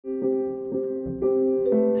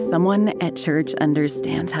Someone at church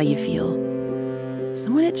understands how you feel.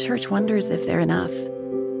 Someone at church wonders if they're enough.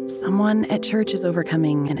 Someone at church is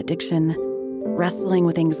overcoming an addiction, wrestling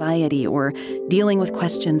with anxiety, or dealing with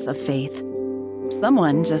questions of faith.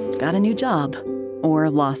 Someone just got a new job or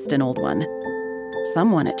lost an old one.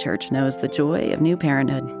 Someone at church knows the joy of new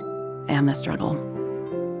parenthood and the struggle.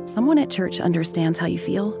 Someone at church understands how you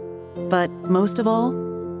feel. But most of all,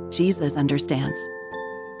 Jesus understands.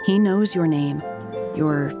 He knows your name,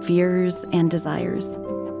 your fears and desires.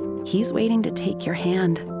 He's waiting to take your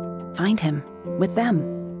hand. Find him with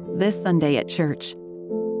them this Sunday at church.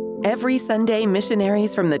 Every Sunday,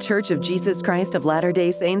 missionaries from the Church of Jesus Christ of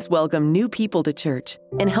Latter-day Saints welcome new people to church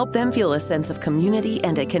and help them feel a sense of community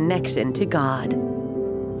and a connection to God.